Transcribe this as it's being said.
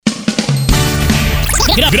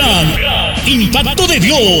Gran impacto de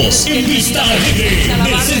Dios en Vista Alegre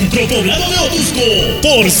del centro poblado de Otusco,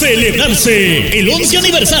 por celebrarse el 11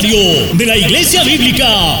 aniversario de la Iglesia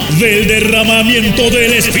Bíblica del derramamiento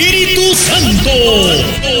del Espíritu Santo.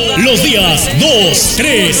 Los días 2,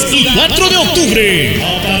 3 y 4 de octubre,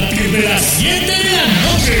 a partir de las 7 de la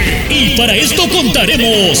noche. Y para esto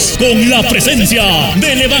contaremos con la presencia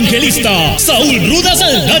del evangelista Saúl Ruda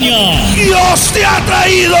Saldaña. Dios te ha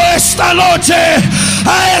traído esta noche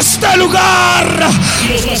a este lugar.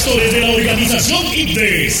 Los pastores de la organización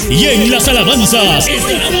IPDES. Y en las alabanzas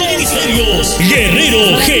estarán los ministerios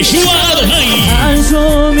Guerrero Jeshua Adonai.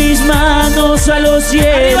 Alzo mis manos a los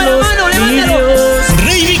cielos, mi Dios.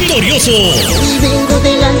 Rey victorioso. Y vengo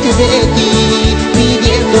delante de ti,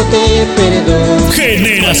 pidiéndote perdón.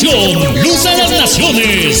 Generación Luz a las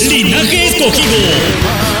Naciones. Linaje escogido.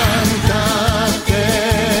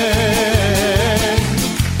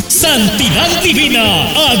 Santidad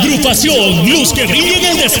Divina, agrupación Luz que brilla en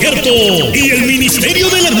el desierto, y el ministerio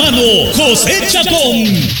del hermano José Chacón.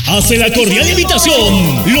 Hace la cordial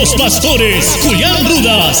invitación los pastores Julián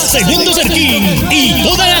Rudas, Segundo Cerquín y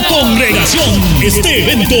toda la congregación. Este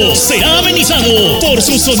evento será amenizado por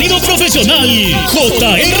su sonido profesional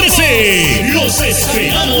JRC. ¡Los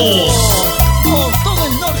esperamos!